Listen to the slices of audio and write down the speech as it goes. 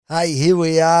Hey, here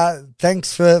we are.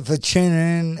 Thanks for tuning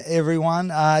in,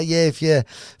 everyone. If you're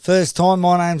first time,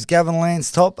 my name's Gavin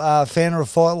Lanstop, founder of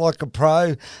Fight Like a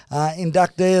Pro,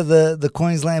 inductee of the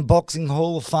Queensland Boxing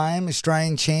Hall of Fame,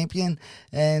 Australian champion,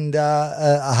 and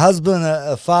a husband,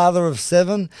 a father of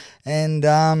 7, and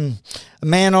a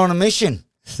man on a mission.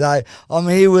 So I'm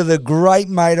here with a great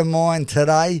mate of mine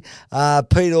today,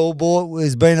 Pete Aubort,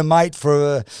 who's been a mate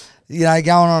for going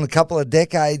on a couple of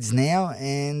decades now,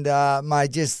 and mate,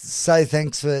 just say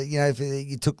thanks for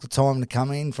you took the time to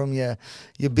come in from your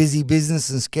busy business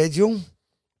and schedule.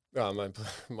 Oh,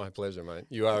 my pleasure, mate.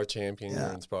 You are a champion.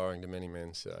 You're inspiring to many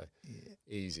men, so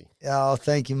easy. Oh,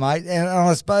 thank you, mate. And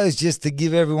I suppose just to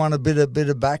give everyone a bit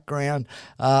of background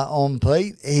on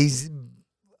Pete,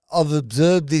 I've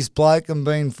observed this bloke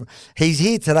and he's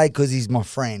here today because he's my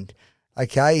friend.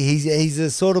 Okay, he's a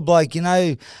sort of bloke,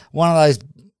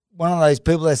 one of those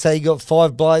people that say you got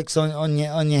 5 blokes on your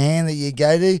hand that you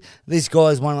go to. This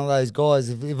guy's one of those guys.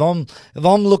 If I'm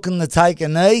looking to take a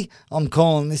knee, I'm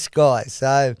calling this guy.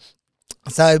 So,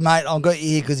 mate, I've got you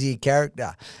here because of your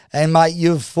character. And, mate,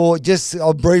 you've fought,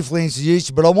 I'll briefly introduce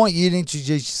you, but I want you to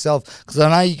introduce yourself because I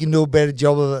know you can do a better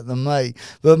job of it than me.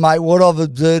 But, mate, what I've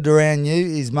observed around you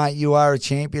is, mate, you are a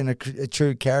champion, a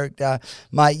true character.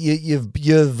 Mate, you've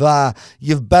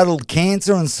battled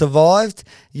cancer and survived.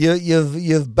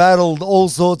 You've battled all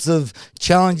sorts of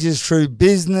challenges through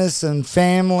business and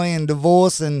family and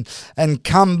divorce and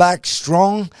come back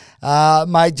strong.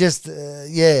 Mate,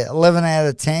 11 out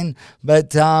of 10.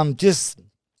 But just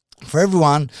for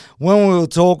everyone, when we were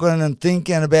talking and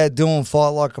thinking about doing Fight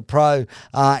Like a Pro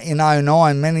in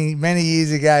 2009, many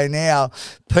years ago now,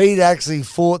 Pete actually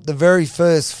fought the very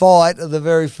first fight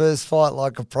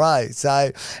Like a Pro.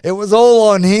 So it was all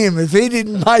on him. If he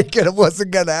didn't make it, it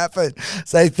wasn't going to happen.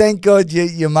 So thank God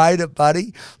you made it,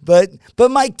 buddy. But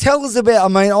mate, tell us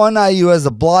about, I know you as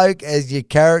a bloke, as your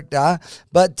character,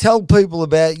 but tell people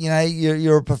about,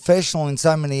 you're a professional in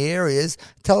so many areas.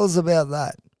 Tell us about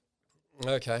that.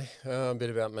 Okay, a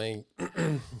bit about me.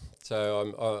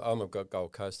 So I'm a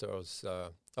Gold Coaster.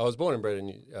 I was born and bred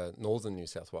in northern New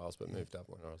South Wales, but moved up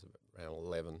when I was around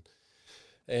 11,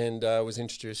 and was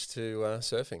introduced to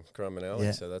surfing, Coromandel.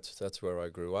 Yeah. So that's where I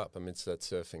grew up amidst that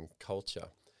surfing culture.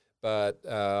 But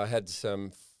I had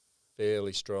some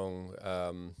fairly strong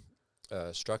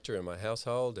structure in my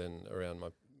household and around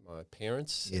my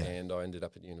parents, and I ended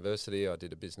up at university. I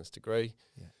did a business degree.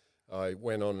 Yeah. I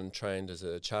went on and trained as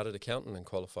a chartered accountant and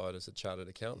qualified as a chartered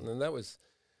accountant. And that was,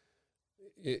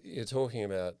 you're talking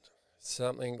about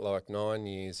something like 9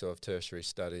 years of tertiary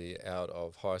study out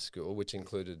of high school, which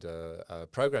included a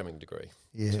programming degree.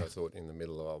 Yeah. So I thought in the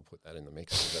middle, I'll put that in the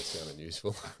mix because that sounded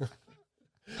useful.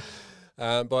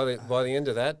 By the end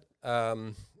of that,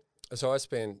 so I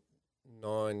spent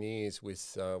 9 years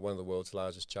with one of the world's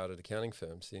largest chartered accounting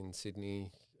firms in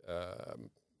Sydney,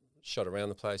 shot around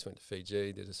the place, went to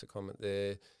Fiji, did a secondment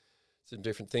there, some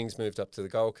different things, moved up to the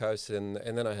Gold Coast, and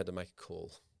then I had to make a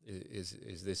call.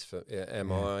 Is this for,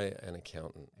 am I an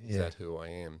accountant? Is that who I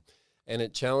am? And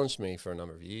it challenged me for a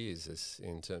number of years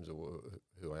in terms of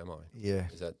who am I? Yeah.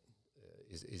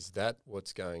 Is that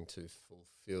what's going to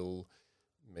fulfill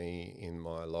me in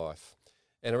my life?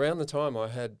 And around the time I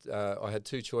had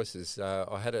 2 choices.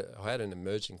 I had an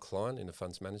emerging client in the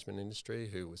funds management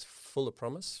industry who was full of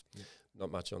promise. Yeah. Not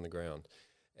much on the ground.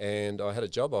 And I had a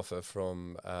job offer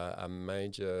from a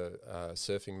major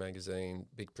surfing magazine,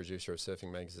 big producer of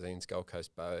surfing magazines, Gold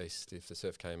Coast based. If the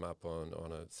surf came up on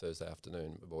a Thursday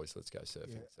afternoon, boys, let's go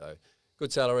surfing. Yeah. So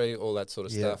good salary, all that sort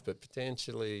of stuff, but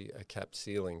potentially a capped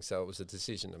ceiling. So it was a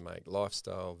decision to make,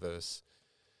 lifestyle versus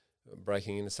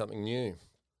breaking into something new.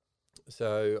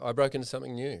 So I broke into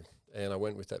something new and I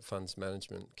went with that funds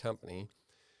management company.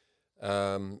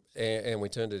 And we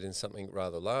turned it into something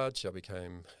rather large. I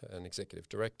became an executive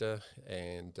director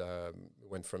and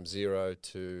went from 0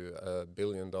 to $1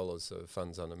 billion of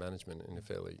funds under management in a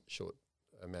fairly short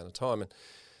amount of time. And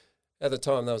at the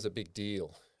time, that was a big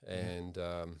deal. And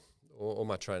all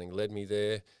my training led me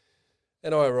there.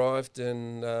 And I arrived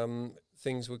and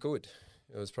things were good.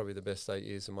 It was probably the best 8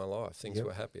 years of my life. Things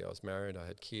were happy. I was married. I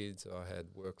had kids. I had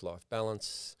work-life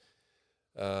balance.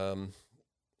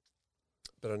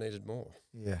 But I needed more.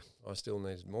 Yeah. I still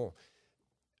needed more.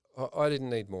 I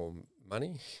didn't need more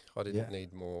money. I didn't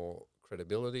need more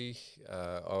credibility.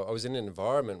 I was in an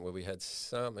environment where we had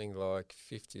something like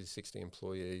 50 to 60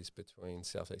 employees between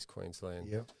Southeast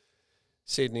Queensland,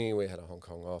 Sydney. We had a Hong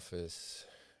Kong office.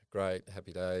 Great,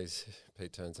 happy days.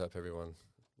 Pete turns up, everyone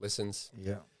listens.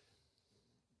 Yeah.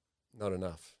 Not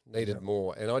enough. Needed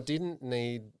more. And I didn't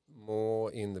need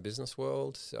more in the business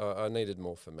world. I needed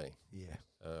more for me. Yeah.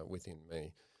 Within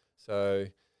me. So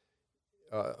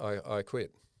I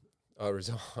quit. I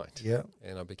resigned. Yeah.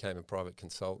 And I became a private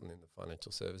consultant in the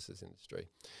financial services industry.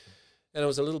 And it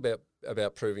was a little bit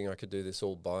about proving I could do this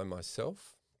all by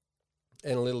myself,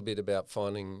 and a little bit about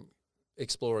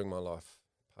exploring my life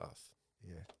path.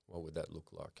 Yeah. What would that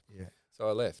look like? Yeah. So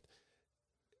I left.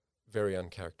 Very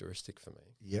uncharacteristic for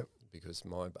me. Yep. Because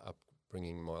my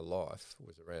upbringing, my life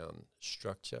was around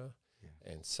structure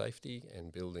and safety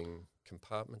and building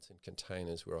compartments and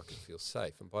containers where I could feel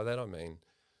safe. And by that I mean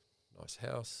nice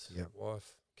house,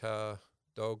 wife, car,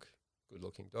 dog,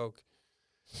 good-looking dog.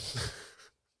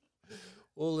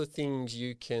 All the things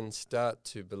you can start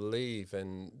to believe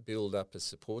and build up as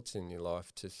supports in your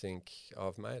life to think,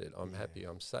 I've made it, I'm happy,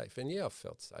 I'm safe. And I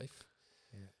felt safe.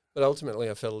 Yeah. But ultimately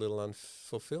I felt a little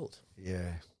unfulfilled.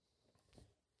 Yeah.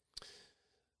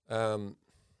 So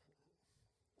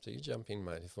you jump in,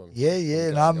 mate. If I'm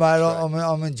no, mate,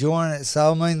 I'm enjoying it.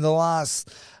 So I mean, the last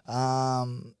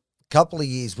couple of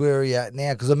years, where are you at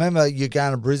now? Because I remember you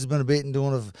going to Brisbane a bit and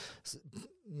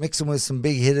mixing with some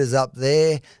big hitters up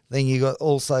there. Then you got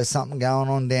also something going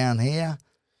on down here.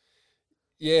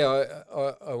 Yeah,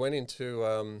 I went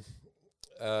into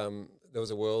there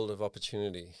was a world of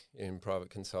opportunity in private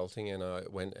consulting, and I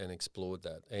went and explored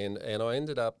that, and I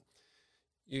ended up.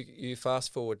 You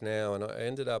fast forward now, and I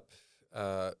ended up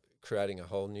creating a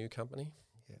whole new company.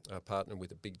 Yeah. I partnered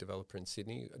with a big developer in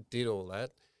Sydney, did all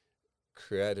that,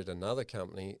 created another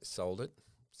company, sold it,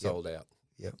 sold out.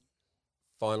 Yep.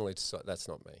 Finally decided that's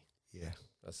not me. Yeah.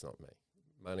 That's not me.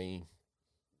 Money,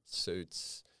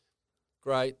 suits,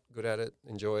 great, good at it,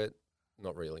 enjoy it,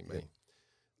 not really me.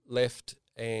 Left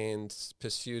and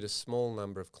pursued a small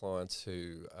number of clients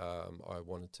who I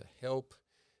wanted to help.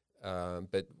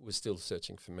 But was still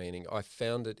searching for meaning. I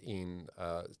found it in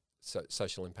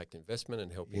social impact investment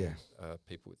and helping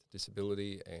people with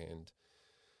disability and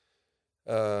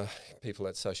people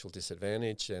at social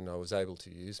disadvantage, and I was able to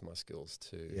use my skills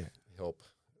to help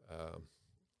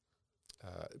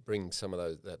bring some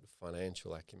of that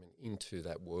financial acumen into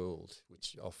that world,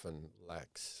 which often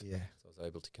lacks. Yeah. So I was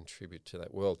able to contribute to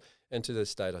that world, and to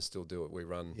this date I still do it. We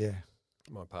run. Yeah.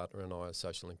 My partner and I a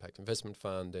social impact investment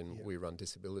fund, and we run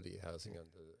disability housing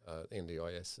under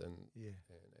NDIS and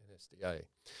SDA.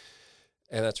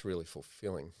 And that's really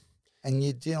fulfilling. And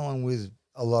you're dealing with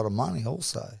a lot of money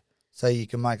also, so you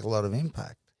can make a lot of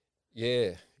impact.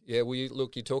 Yeah. Yeah, well,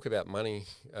 you talk about money.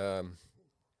 It's a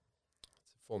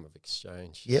form of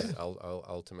exchange. Yeah.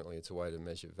 Ultimately, it's a way to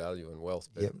measure value and wealth,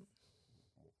 but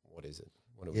what is it?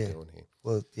 What are we doing here?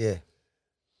 Well, yeah.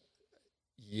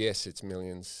 Yes, it's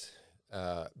millions.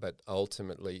 But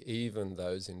ultimately, even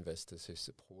those investors who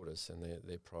support us, and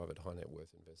they're private high net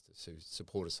worth investors who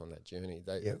support us on that journey,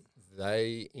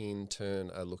 they in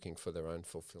turn are looking for their own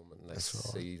fulfillment, and they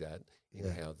see that in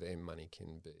how their money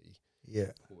can be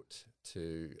put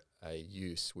to a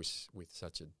use with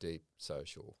such a deep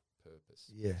social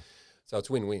purpose. Yeah. So it's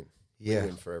win-win. Yeah.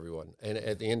 Win for everyone. And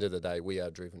at the end of the day, we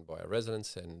are driven by our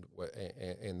residents and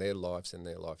their lives and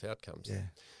their life outcomes.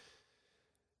 Yeah.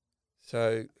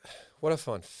 So what I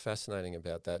find fascinating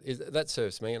about that is that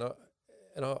serves me, and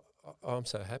I'm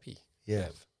so happy,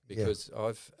 because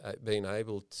I've been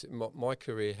able to. My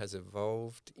career has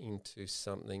evolved into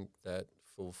something that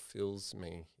fulfills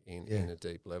me in a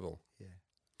deep level. Yeah.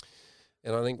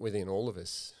 And I think within all of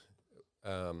us,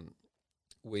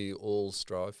 we all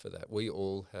strive for that. We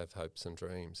all have hopes and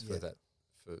dreams for that.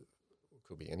 For it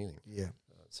could be anything. Yeah.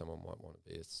 Someone might want to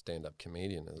be a stand-up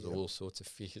comedian. There's all sorts of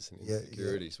fears and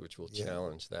insecurities which will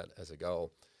challenge that as a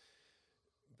goal.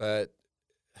 But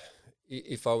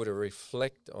if I were to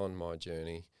reflect on my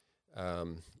journey,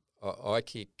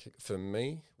 for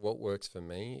me, what works for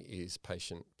me is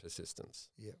patient persistence.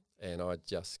 Yeah. And I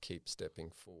just keep stepping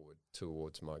forward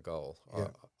towards my goal.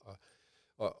 Yeah.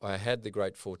 I had the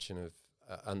great fortune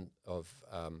of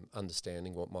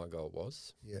understanding what my goal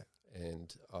was. Yeah.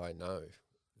 And I know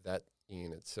that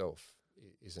in itself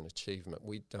is an achievement.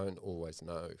 We don't always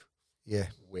know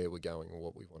where we're going or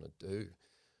what we want to do.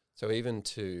 So even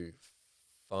to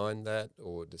find that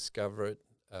or discover it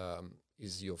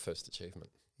is your first achievement.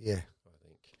 Yeah. I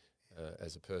think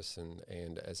as a person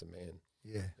and as a man.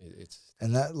 Yeah.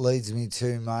 And that leads me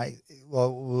to, mate,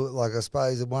 well, like I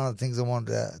suppose one of the things I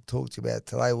wanted to talk to you about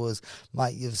today was,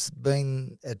 mate, you've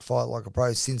been at Fight Like a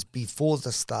Pro since before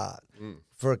the start.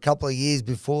 For a couple of years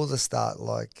before the start,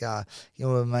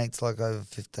 we're mates like over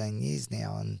 15 years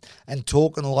now, and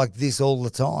talking like this all the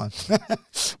time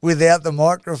without the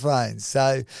microphone.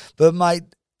 So, but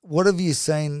mate, what have you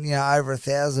seen, over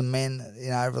 1,000 men,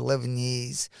 over 11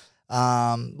 years,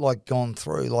 like gone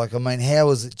through? Like, I mean, how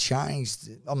has it changed?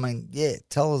 I mean, yeah,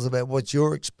 tell us about what's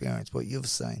your experience, what you've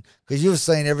seen, because you've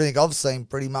seen everything I've seen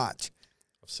pretty much.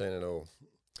 I've seen it all.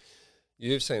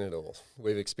 You've seen it all.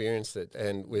 We've experienced it,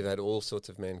 and we've had all sorts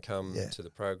of men come to the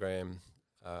program.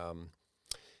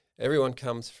 Everyone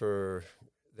comes for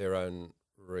their own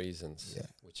reasons,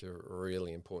 which are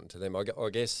really important to them. I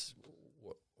guess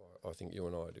what I think you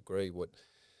and I would agree. What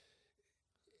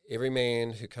every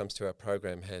man who comes to our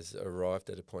program has arrived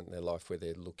at a point in their life where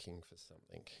they're looking for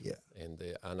something, and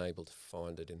they're unable to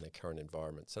find it in their current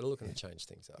environment. So they're looking to change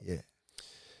things up.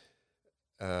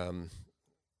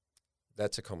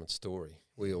 That's a common story.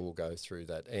 We all go through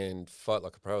that, and Fight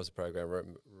Like a Pro as a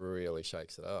program really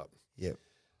shakes it up.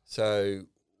 So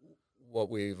what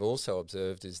we've also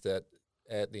observed is that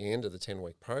at the end of the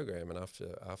 10-week program, and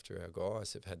after our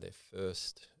guys have had their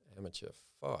first amateur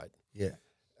fight,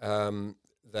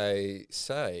 they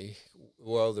say,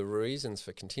 well, the reasons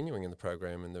for continuing in the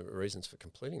program and the reasons for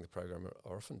completing the program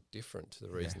are often different to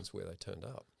the reasons where they turned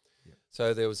up.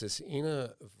 So there was this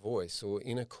inner voice or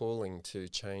inner calling to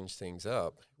change things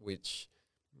up, which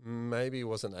maybe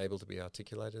wasn't able to be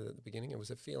articulated at the beginning. It was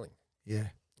a feeling. Well,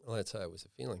 let's say it was a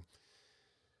feeling.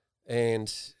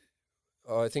 And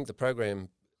I think the program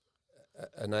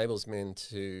enables men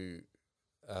to,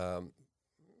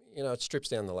 it strips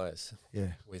down the layers.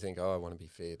 We think, I want to be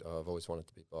fit. I've always wanted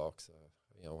to be boxed.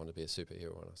 I want to be a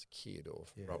superhero when I was a kid, or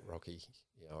Rocky.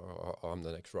 I'm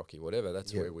the next Rocky. Whatever.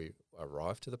 That's where we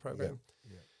arrive to the program.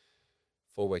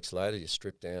 4 weeks later, you're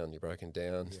stripped down. You're broken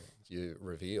down. You're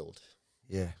revealed.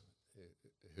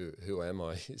 Who am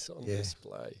I is on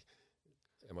display.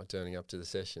 Am I turning up to the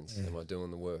sessions? Am I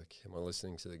doing the work? Am I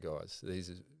listening to the guys?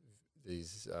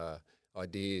 These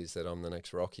ideas that I'm the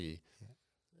next Rocky.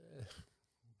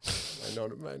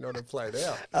 May not have played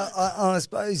out. I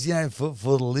suppose,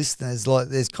 for the listeners, like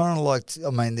there's kind of like, I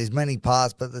mean, there's many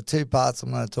parts, but the two parts I'm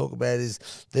going to talk about is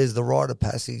there's the rite of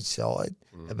passage side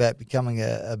about becoming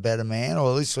a better man,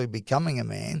 or literally becoming a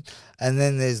man, and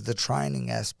then there's the training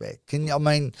aspect. Can you? I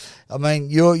mean,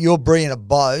 you're brilliant at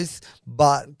both,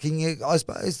 but can you? I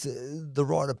suppose the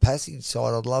rite of passage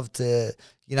side, I'd love to.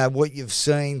 What you've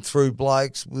seen through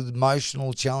blokes with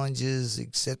emotional challenges,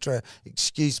 etc.,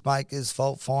 excuse makers,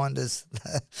 fault finders,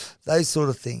 those sort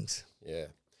of things. Yeah.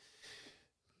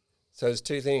 So there's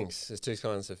two things. There's two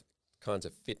kinds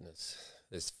of fitness.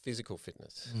 There's physical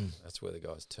fitness. That's where the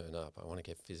guys turn up. I want to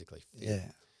get physically fit.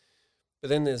 But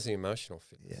then there's the emotional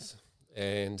fitness.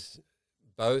 And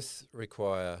both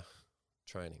require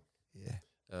training.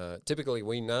 Typically,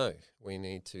 we know we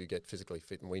need to get physically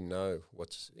fit, and we know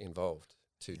what's involved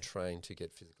to train to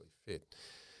get physically fit.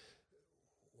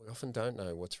 We often don't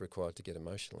know what's required to get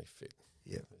emotionally fit.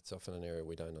 It's often an area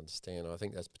we don't understand. I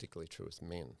think that's particularly true as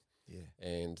men.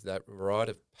 And that rite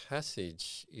of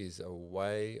passage is a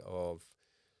way of,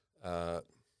 I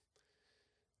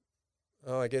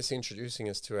guess, introducing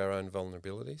us to our own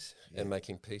vulnerabilities and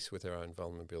making peace with our own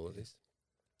vulnerabilities.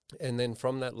 And then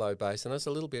from that low base, and that's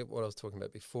a little bit what I was talking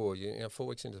about before, 4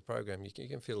 weeks into the program, you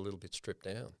can feel a little bit stripped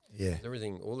down.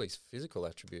 Everything, all these physical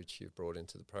attributes you've brought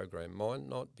into the program might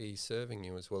not be serving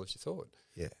you as well as you thought.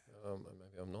 Maybe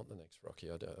I'm not the next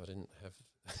Rocky. I didn't have,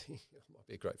 I might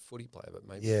be a great footy player, but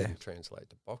maybe it didn't translate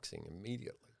to boxing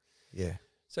immediately.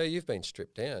 So you've been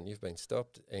stripped down, you've been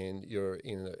stopped, and you're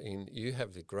you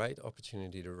have the great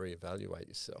opportunity to reevaluate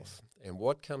yourself. And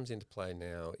what comes into play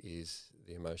now is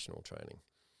the emotional training.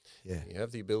 You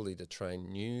have the ability to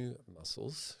train new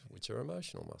muscles, which are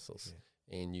emotional muscles,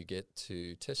 and you get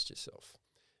to test yourself.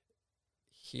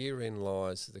 Herein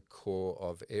lies the core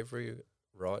of every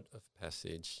rite of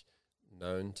passage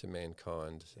known to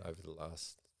mankind over the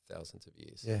last thousands of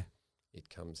years. It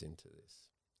comes into this.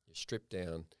 You're stripped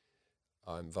down.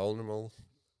 I'm vulnerable.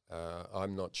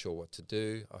 I'm not sure what to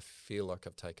do. I feel like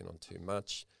I've taken on too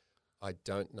much. I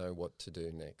don't know what to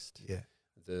do next.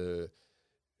 The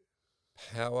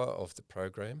power of the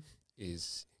program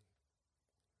is,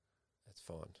 that's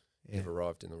fine. You've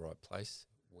arrived in the right place.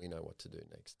 We know what to do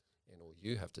next. And all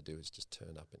you have to do is just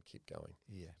turn up and keep going.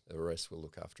 The rest will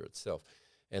look after itself.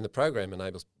 And the program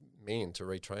enables men to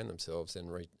retrain themselves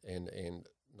and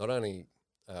not only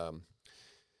come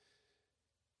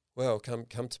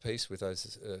to peace with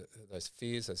those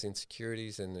fears, those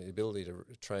insecurities, and the ability to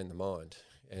train the mind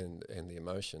and the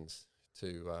emotions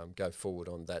to go forward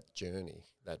on that journey,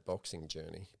 that boxing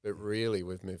journey. But really,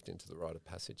 we've moved into the rite of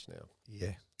passage now.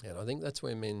 And I think that's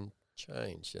where men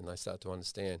change, and they start to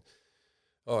understand,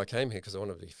 I came here because I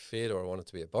wanted to be fit, or I wanted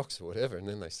to be a boxer or whatever, and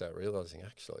then they start realising,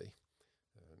 actually,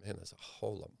 there's a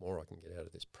whole lot more I can get out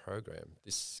of this program.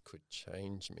 This could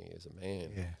change me as a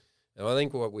man. And I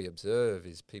think what we observe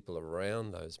is people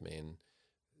around those men,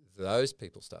 those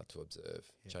people start to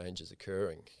observe changes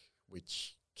occurring,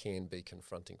 which can be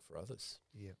confronting for others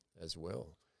as well.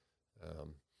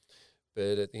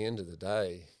 But at the end of the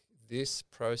day, this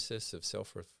process of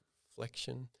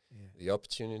self-reflection, the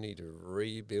opportunity to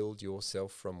rebuild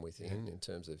yourself from within in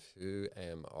terms of who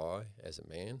am I as a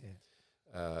man,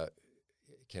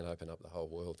 can open up the whole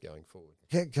world going forward.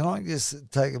 Can I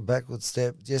just take a backward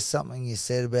step? Just something you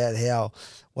said about how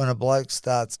when a bloke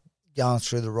starts going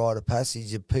through the rite of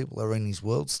passage, the people that are in his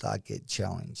world start getting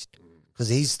challenged because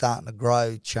he's starting to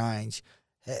grow, change.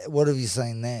 What have you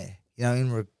seen there? You know,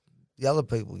 in the other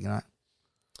people, you know?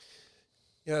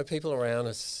 You know, people around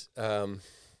us are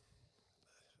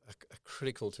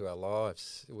critical to our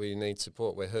lives. We need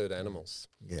support. We're herd animals.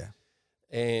 Yeah.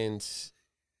 And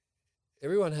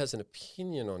everyone has an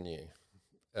opinion on you,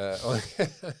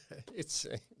 it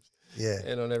seems,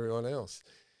 and on everyone else.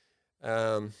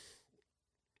 The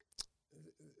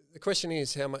question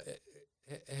is,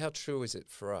 how true is it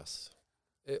for us?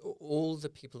 All the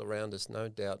people around us, no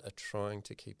doubt, are trying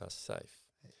to keep us safe.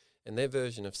 And their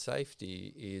version of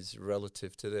safety is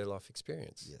relative to their life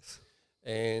experience. Yes.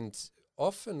 And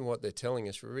often what they're telling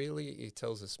us really, it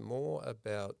tells us more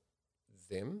about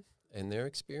them and their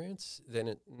experience than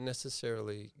it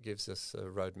necessarily gives us a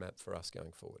roadmap for us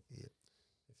going forward, if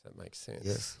that makes sense.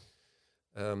 Yes.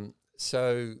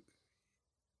 So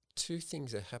two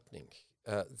things are happening.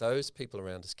 Those people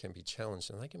around us can be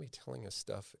challenged, and they can be telling us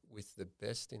stuff with the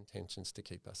best intentions to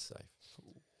keep us safe.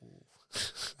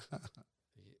 Are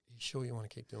you sure you want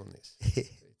to keep doing this?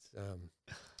 It's,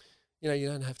 you know, you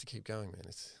don't have to keep going, man.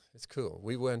 It's cool.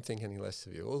 We won't think any less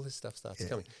of you. All this stuff starts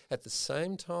coming. At the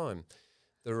same time,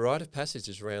 the rite of passage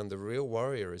is around. The real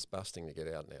warrior is busting to get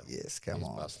out now. Yes, He's come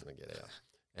on. busting to get out.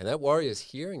 And that warrior's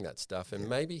hearing that stuff and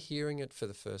maybe hearing it for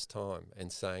the first time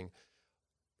and saying,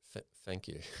 thank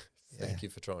you. Thank you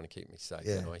for trying to keep me safe,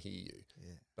 and I hear you.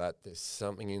 Yeah. But there's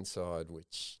something inside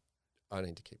which I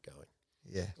need to keep going.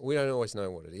 Yeah. We don't always know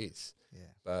what it is.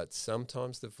 Yeah. But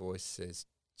sometimes the voice says,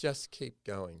 just keep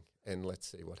going and let's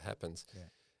see what happens.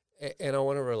 Yeah. And I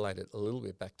want to relate it a little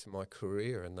bit back to my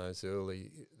career and my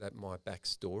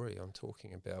backstory I'm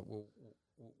talking about. Well,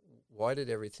 why did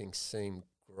everything seem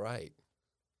great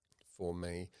for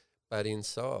me? But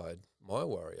inside, my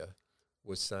warrior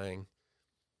was saying,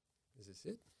 is this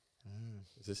it?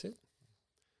 Is this it?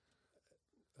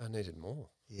 I needed more.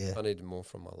 Yeah. I needed more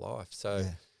from my life. So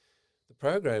the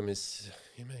program is,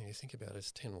 you think about it,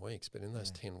 it's 10 weeks, but in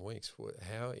those 10 weeks,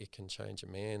 how it can change a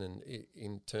man, and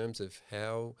in terms of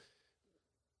how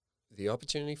the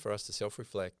opportunity for us to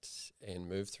self-reflect and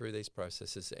move through these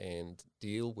processes and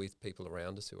deal with people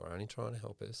around us who are only trying to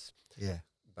help us,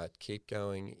 but keep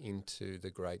going into the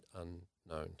great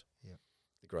unknown.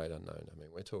 The great unknown. I mean,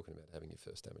 we're talking about having your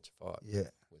first amateur fight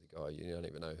with a guy you don't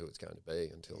even know who it's going to be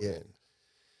until then.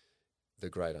 The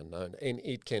great unknown. And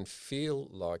it can feel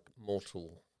like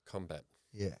mortal combat.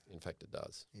 Yeah. In fact, it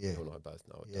does. Yeah. You and I both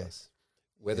know it does.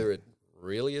 Whether it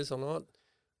really is or not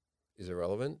is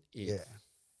irrelevant. It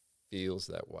feels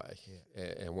that way.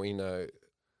 Yeah. And we know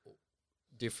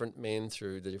different men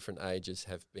through the different ages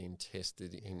have been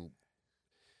tested in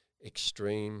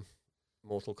extreme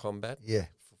mortal combat. Yeah.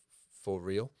 For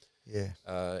real. Yeah.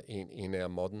 In our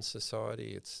modern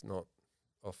society, it's not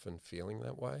often feeling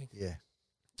that way. Yeah.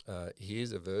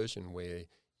 Here's a version where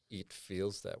it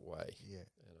feels that way. Yeah.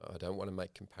 And I don't want to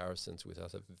make comparisons with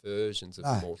other versions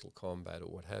of Mortal Kombat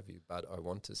or what have you, but I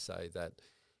want to say that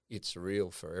it's real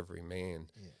for every man,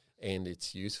 and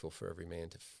it's useful for every man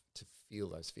to feel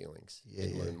those feelings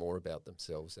and learn more about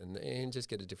themselves and just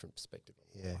get a different perspective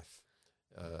on life,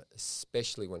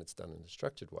 especially when it's done in a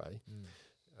structured way.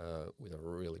 With a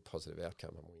really positive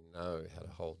outcome, and we know how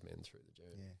to hold men through the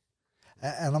journey.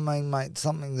 Yeah. And I mean, mate,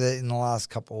 something that in the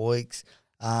last couple of weeks,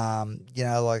 you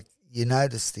know, like you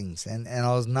notice things, and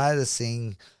I was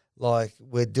noticing, like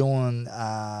we're doing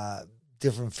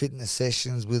different fitness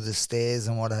sessions with the stairs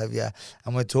and what have you,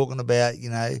 and we're talking about,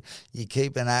 you know, you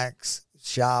keep an axe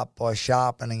sharp by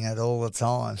sharpening it all the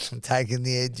time and taking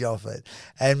the edge off it.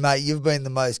 And mate, you've been the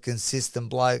most consistent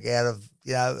bloke out of,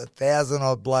 you know, 1,000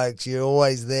 odd blokes. You're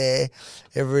always there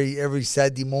every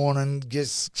Saturday morning,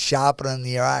 just sharpening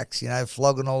your axe, you know,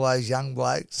 flogging all those young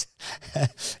blokes,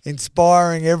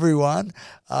 inspiring everyone.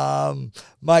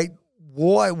 Mate,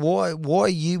 why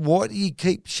do you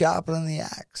keep sharpening the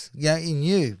axe? You know, in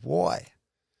you, why?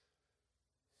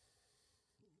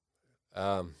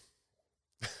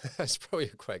 That's probably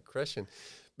a great question,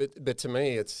 but to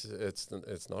me, it's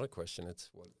not a question.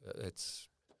 That's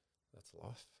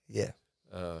life. Yeah.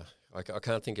 I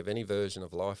can't think of any version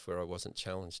of life where I wasn't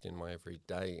challenged in my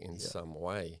everyday in some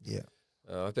way. Yeah.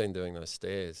 I've been doing those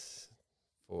stairs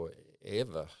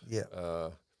forever.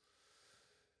 Yeah.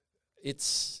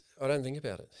 I don't think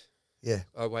about it. Yeah.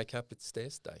 I wake up, it's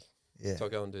stairs day. Yeah. So I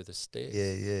go and do the stairs.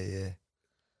 Yeah.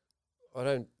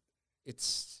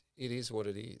 It is what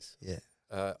it is. Yeah.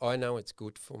 I know it's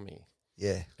good for me.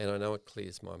 Yeah. And I know it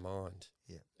clears my mind.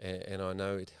 Yeah. And I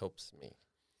know it helps me.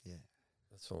 Yeah.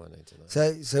 That's all I need to know.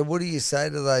 So what do you say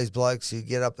to those blokes who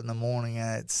get up in the morning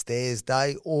and it's stairs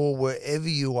day, or wherever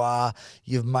you are,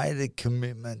 you've made a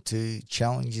commitment to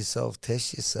challenge yourself,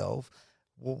 test yourself?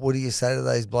 What do you say to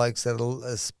those blokes that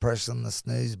are pressing the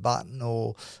snooze button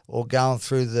or going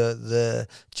through the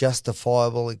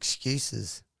justifiable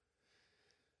excuses?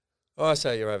 I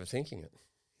say you're overthinking it.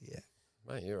 Yeah.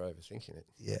 Mate, you're overthinking it.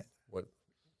 Yeah. What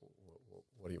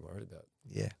are you worried about?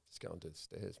 Yeah. Just go and do the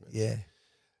stairs, man. Yeah.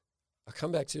 I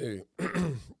come back to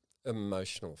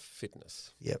emotional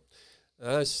fitness. Yep.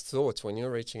 Those thoughts when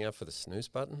you're reaching out for the snooze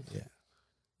button.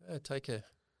 Yeah. Take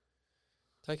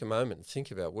a moment and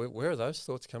think about where are those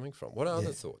thoughts coming from? What are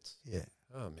other thoughts? Yeah.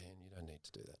 Oh man, you don't need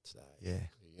to do that today. Yeah.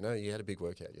 You know, you had a big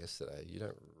workout yesterday. You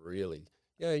don't really.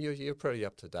 Yeah, you're pretty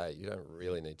up to date. You don't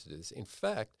really need to do this. In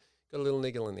fact, got a little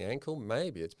niggle in the ankle.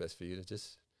 Maybe it's best for you to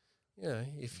just,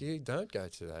 if you don't go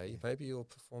today, maybe you'll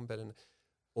perform better.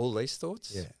 All these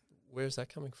thoughts. Yeah. Where's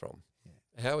that coming from?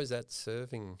 Yeah. How is that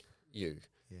serving you?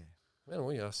 Yeah. Man,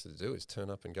 all you asked to do is turn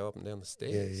up and go up and down the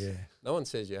stairs. Yeah. No one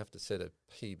says you have to set a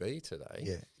PB today.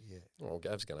 Yeah. Well,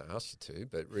 Gav's going to ask you to,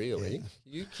 but really,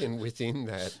 you can, within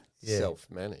that,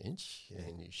 self-manage,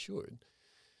 and you should.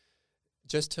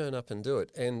 Just turn up and do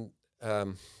it. And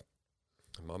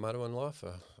my motto in life,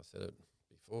 I said it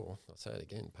before, I'll say it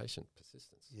again, patient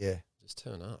persistence. Yeah. Just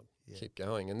turn up, Yeah. keep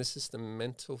going. And this is the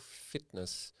mental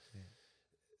fitness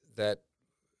that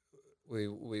we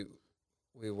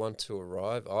want to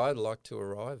arrive. I'd like to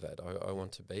arrive at. I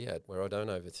want to be at where I don't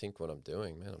overthink what I'm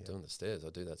doing. Man, I'm doing the stairs. I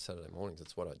do that Saturday mornings.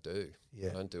 That's what I do.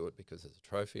 Yeah. I don't do it because there's a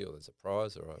trophy or there's a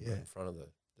prize or I'm in front of the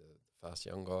fast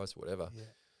young guys, whatever. Yeah.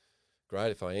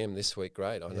 Great. If I am this week,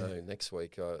 great. I know next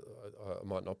week I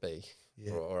might not be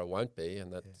or I won't be,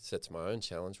 and that sets my own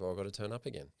challenge where I've got to turn up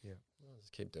again. Yeah. I'll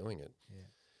just keep doing it. Yeah.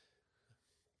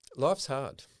 Life's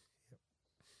hard.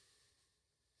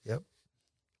 Yep.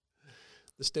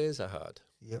 The stairs are hard.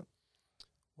 Yep.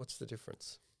 What's the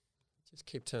difference? Just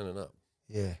keep turning up.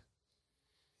 Yeah.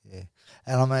 Yeah.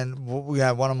 And I mean,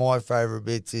 one of my favourite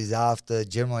bits is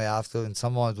generally after, and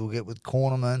sometimes we'll get with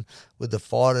cornermen, with the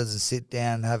fighters, and sit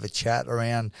down and have a chat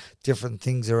around different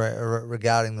things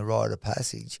regarding the rite of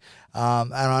passage.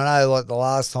 And I know, like the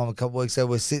last time, a couple of weeks ago,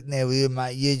 we're sitting there with you,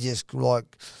 mate, you're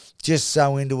just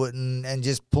so into it and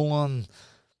just pulling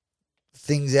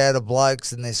things out of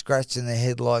blokes, and they're scratching their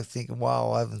head like thinking,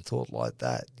 wow, I haven't thought like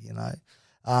that,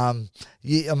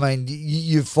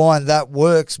 You find that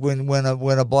works when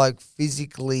a bloke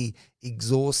physically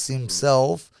exhausts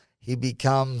himself, he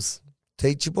becomes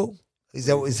teachable. Is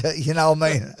that you know what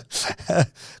I mean?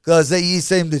 Because you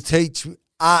seem to teach.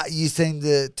 You seem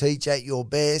to teach at your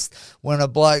best when a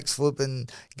bloke's flipping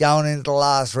going into the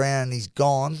last round, he's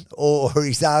gone, or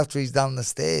he's after he's done the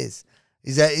stairs.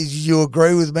 Is you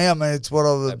agree with me? I mean, it's what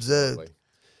I've observed.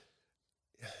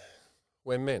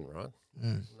 We're men, right?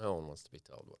 No one wants to be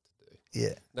told what to do.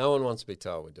 Yeah. No one wants to be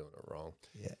told we're doing it wrong.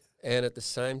 Yeah. And at the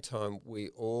same time, we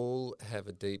all have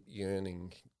a deep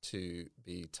yearning to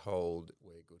be told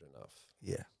we're good enough.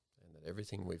 Yeah. And that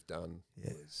everything we've done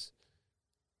was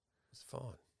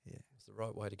fine. Yeah. It was the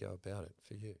right way to go about it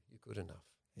for you. You're good enough.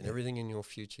 And everything in your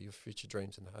future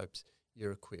dreams and hopes,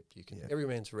 you're equipped. You can. Every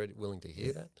man's willing to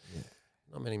hear that. Yeah.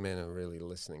 Not many men are really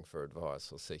listening for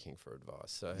advice or seeking for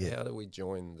advice. So how do we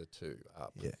join the two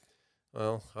up? Yeah.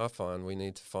 Well, I find we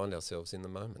need to find ourselves in the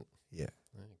moment. Yeah.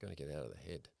 You've got to get out of the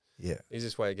head. Yeah. The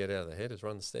easiest way to get out of the head is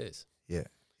run the stairs. Yeah.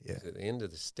 Yeah. At the end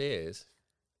of the stairs,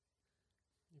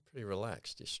 you're pretty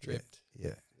relaxed. You're stripped.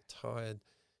 Yeah. You're tired.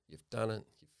 You've done it.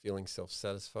 You're feeling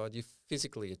self-satisfied. You've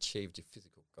physically achieved your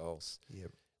physical goals.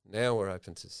 Yep. Now we're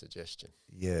open to suggestion.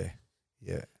 Yeah.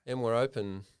 Yeah. And we're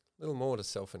open a little more to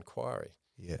self-inquiry.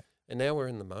 Yeah. And now we're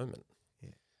in the moment.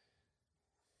 Yeah.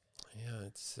 Yeah,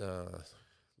 it's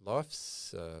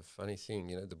life's a funny thing.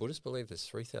 The Buddhists believe there's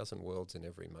 3,000 worlds in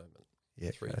every moment.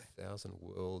 Yeah. 3,000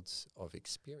 worlds of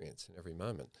experience in every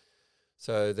moment.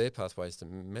 So their pathway is to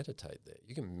meditate there.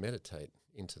 You can meditate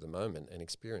into the moment and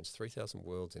experience 3,000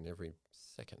 worlds in every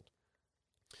second.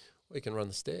 Or you can run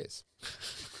the stairs.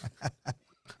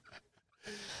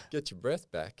 Get your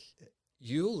breath back.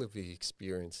 You'll be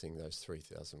experiencing those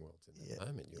 3,000 worlds in that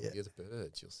moment. You'll hear the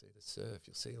birds. You'll see the surf.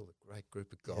 You'll see all the great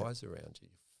group of guys around you.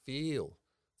 You feel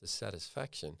the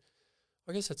satisfaction,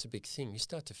 I guess that's a big thing. You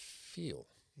start to feel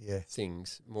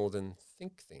things more than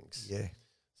think things. Yeah.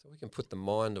 So we can put the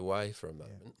mind away for a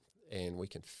moment and we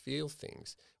can feel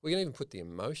things. We can even put the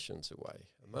emotions away.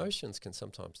 Emotions can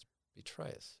sometimes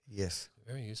betray us. Yes.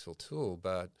 A very useful tool,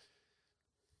 but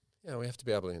we have to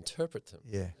be able to interpret them.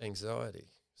 Yeah. Anxiety,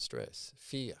 stress,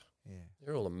 fear. Yeah.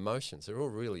 They're all emotions. They're all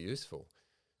really useful,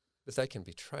 but they can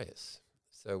betray us.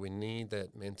 So we need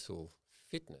that mental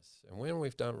fitness. And when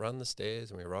we've run the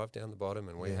stairs and we arrive down the bottom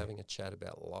and we're having a chat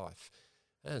about life,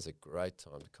 that is a great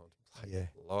time to contemplate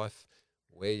life,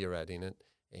 where you're at in it,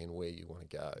 and where you want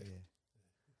to go. Yeah.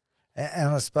 And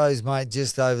I suppose, mate,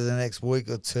 just over the next week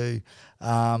or two, we've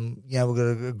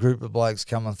got a group of blokes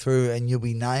coming through and you'll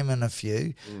be naming a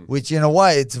few, which in a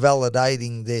way it's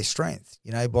validating their strength,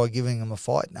 by giving them a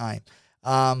fight name.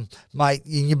 Mate,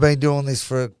 you've been doing this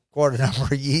for quite a number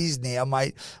of years now,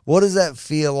 mate. What does that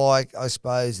feel like, I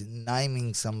suppose,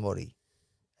 naming somebody?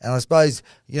 And I suppose,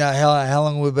 how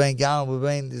long we've been going.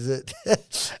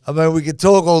 I mean, we could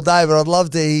talk all day, but I'd love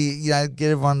to hear,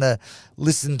 get everyone to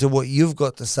listen to what you've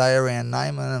got to say around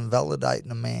naming and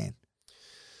validating a man.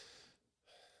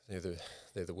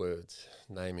 They're the words,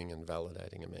 naming and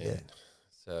validating a man. Yeah.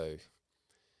 So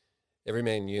every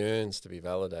man yearns to be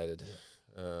validated.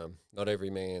 Not every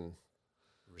man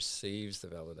receives the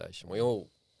validation. We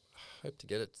all hope to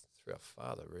get it through our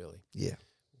Father, really. Yeah.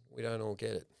 We don't all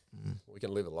get it. We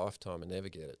can live a lifetime and never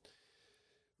get it.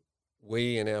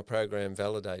 We in our program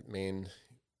validate men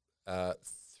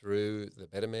through the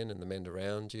better men and the men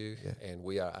around you, and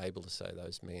we are able to say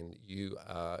those men, you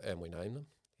are, and we name them,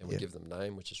 and we give them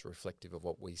name, which is reflective of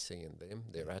what we see in them,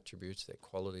 their attributes, their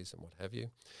qualities, and what have you.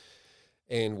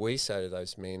 And we say to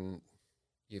those men,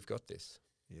 you've got this.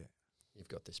 Yeah. You've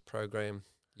got this program.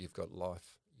 You've got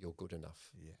life. You're good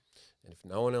enough. Yeah. And if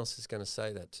no one else is going to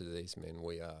say that to these men,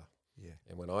 we are. Yeah.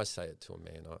 And when I say it to a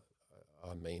man,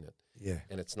 I mean it. Yeah.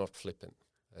 And it's not flippant.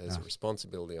 There's a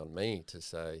responsibility on me to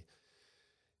say,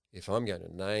 if I'm going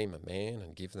to name a man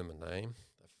and give them a name,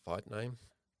 a fight name,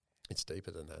 it's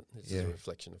deeper than that. It's a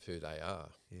reflection of who they are.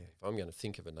 Yeah. If I'm going to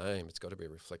think of a name, it's got to be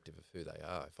reflective of who they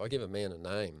are. If I give a man a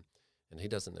name and he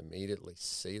doesn't immediately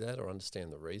see that or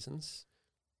understand the reasons,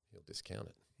 he'll discount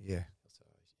it. Yeah. So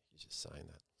he's just saying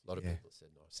that. A lot of people have said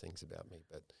nice things about me,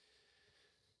 but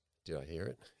did I hear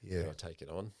it? Yeah. Did I take it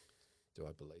on? Do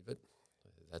I believe it?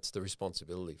 That's the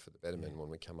responsibility for the better men when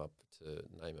we come up to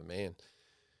name a man.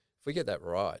 If we get that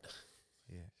right,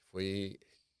 if we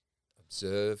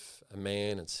observe a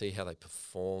man and see how they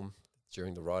perform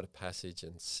during the rite of passage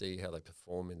and see how they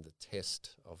perform in the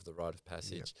test of the rite of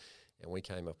passage, and we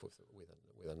came up with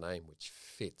a name which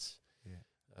fits.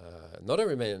 Not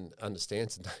every man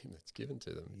understands the name that's given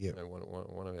to them. Yep.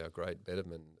 One of our great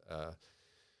bettermen,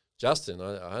 Justin,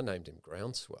 I named him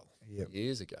Groundswell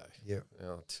years ago. Yep.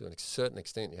 To a certain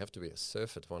extent, you have to be a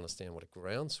surfer to understand what a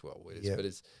groundswell is, but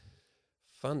it's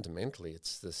fundamentally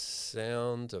it's the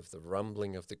sound of the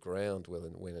rumbling of the ground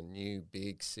when a new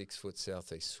big 6 foot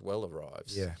southeast swell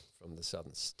arrives from the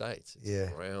southern states.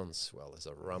 It's a groundswell. There's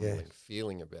a rumbling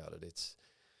feeling about it.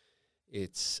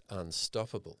 It's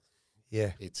unstoppable.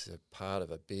 Yeah, it's a part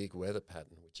of a big weather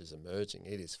pattern which is emerging.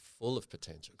 It is full of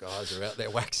potential. Guys are out there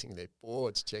waxing their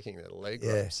boards, checking their leg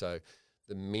ropes. So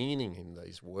the meaning in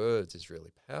these words is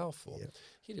really powerful. Yep.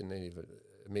 He didn't even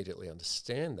immediately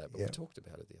understand that, but we talked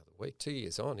about it the other week. 2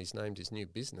 years on, he's named his new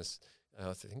business.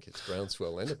 I think it's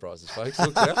Groundswell Enterprises, folks.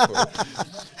 Look out for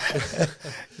it.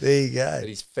 There you go. But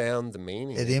he's found the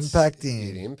meaning. It impacted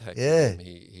him. It impacted him.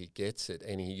 He gets it,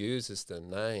 and he uses the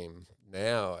name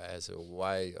now as a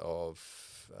way of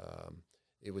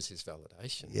it was his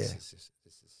validation. Yeah. This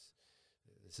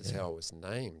is how I was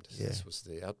named. Yeah. This was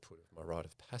the output of my rite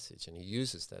of passage, and he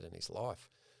uses that in his life.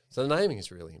 So the naming is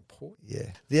really important.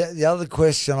 Yeah. The other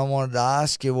question I wanted to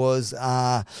ask you was,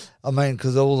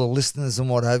 because all the listeners and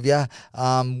what have you,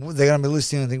 they're going to be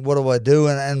listening and think, what do I do?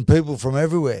 And people from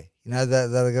everywhere,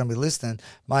 that are going to be listening.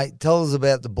 Mate, tell us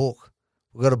about the book.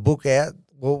 We've got a book out.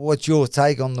 What's your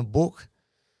take on the book?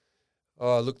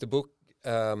 Oh, look, the book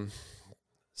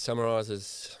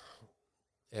summarises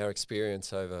our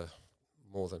experience over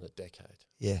more than a decade.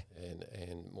 Yeah.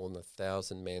 And more than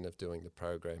 1,000 men of doing the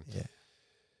program. Yeah.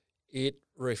 It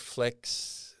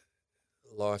reflects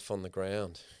life on the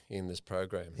ground in this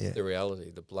program, the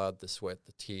reality, the blood, the sweat,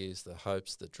 the tears, the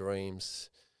hopes, the dreams,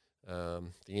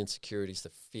 the insecurities, the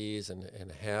fears,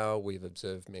 and how we've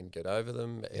observed men get over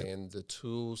them, and the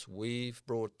tools we've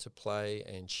brought to play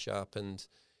and sharpened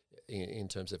in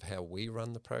terms of how we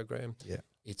run the program. Yeah.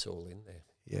 It's all in there.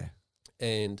 Yeah.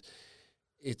 And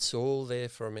it's all there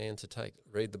for a man to take.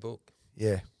 Read the book.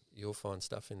 Yeah. you'll find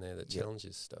stuff in there that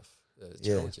challenges stuff,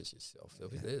 Yeah. challenges yourself.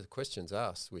 There's questions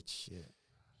asked which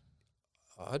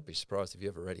I'd be surprised if you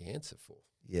ever read the answer for.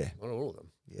 Yeah. Not all of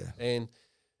them. Yeah. And,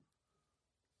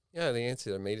 the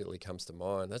answer that immediately comes to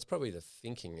mind, that's probably the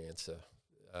thinking answer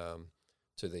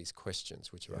to these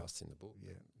questions which are asked in the book.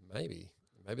 Yeah. Maybe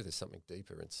there's something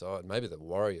deeper inside. Maybe the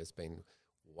warrior's been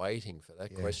waiting for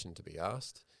that question to be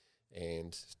asked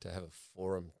and to have a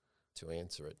forum to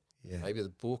answer it. Yeah. Maybe the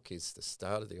book is the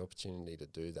start of the opportunity to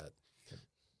do that.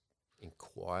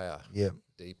 Inquire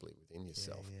deeply within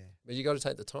yourself. Yeah. But you got to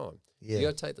take the time. Yeah. You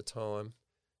got to take the time,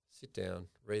 sit down,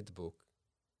 read the book,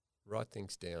 write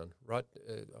things down. I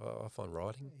find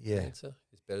writing the answer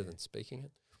is better than speaking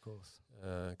it. Of course.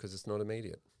 Because it's not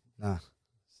immediate. No.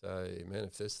 So, man,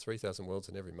 if there's 3,000 worlds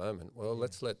in every moment, well,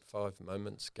 let's let 5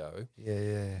 moments go.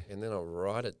 Yeah. And then I'll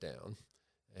write it down.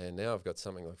 And now I've got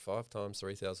something like 5 times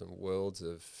 3,000 worlds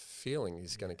of feeling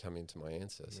is going to come into my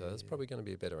answer. So that's probably going to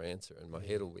be a better answer. And my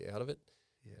head will be out of it.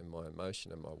 Yeah. And my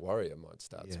emotion and my warrior might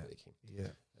start speaking.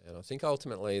 Yeah. And I think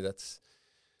ultimately that's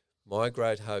my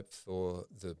great hope for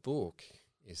the book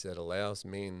is that it allows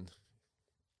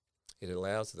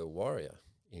the warrior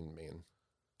in men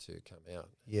to come out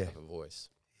and have a voice.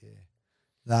 Yeah.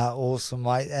 No, awesome,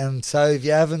 mate. And so if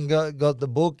you haven't got the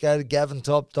book, go to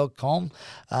gavintop.com,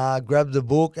 grab the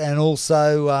book, and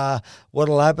also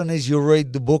what'll happen is you'll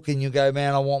read the book and you go,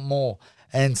 man, I want more.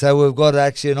 And so we've got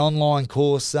actually an online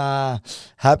course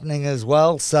happening as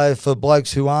well. So for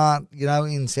blokes who aren't,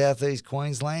 in southeast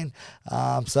Queensland,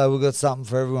 so we've got something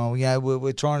for everyone.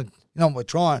 We're trying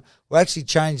to, we're actually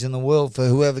changing the world for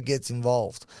whoever gets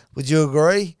involved. Would you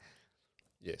agree?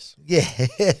 Yes. Yeah.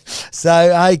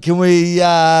 So, hey, can we,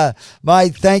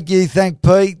 mate, thank you. Thank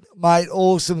Pete. Mate,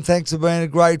 awesome. Thanks for being a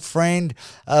great friend,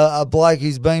 a bloke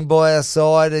who's been by our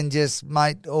side and just,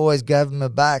 mate, always gave him a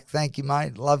back. Thank you,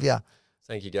 mate. Love you.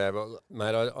 Thank you, Gabe.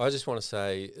 Mate, I just want to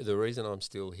say the reason I'm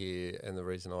still here and the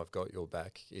reason I've got your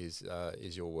back is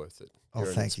you're worth it. You're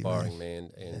an inspiring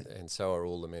man, and so are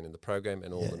all the men in the program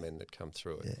and all the men that come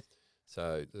through it. Yeah.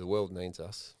 So the world needs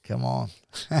us. Come on.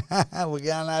 We're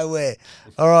going nowhere.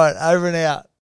 All right, over and out.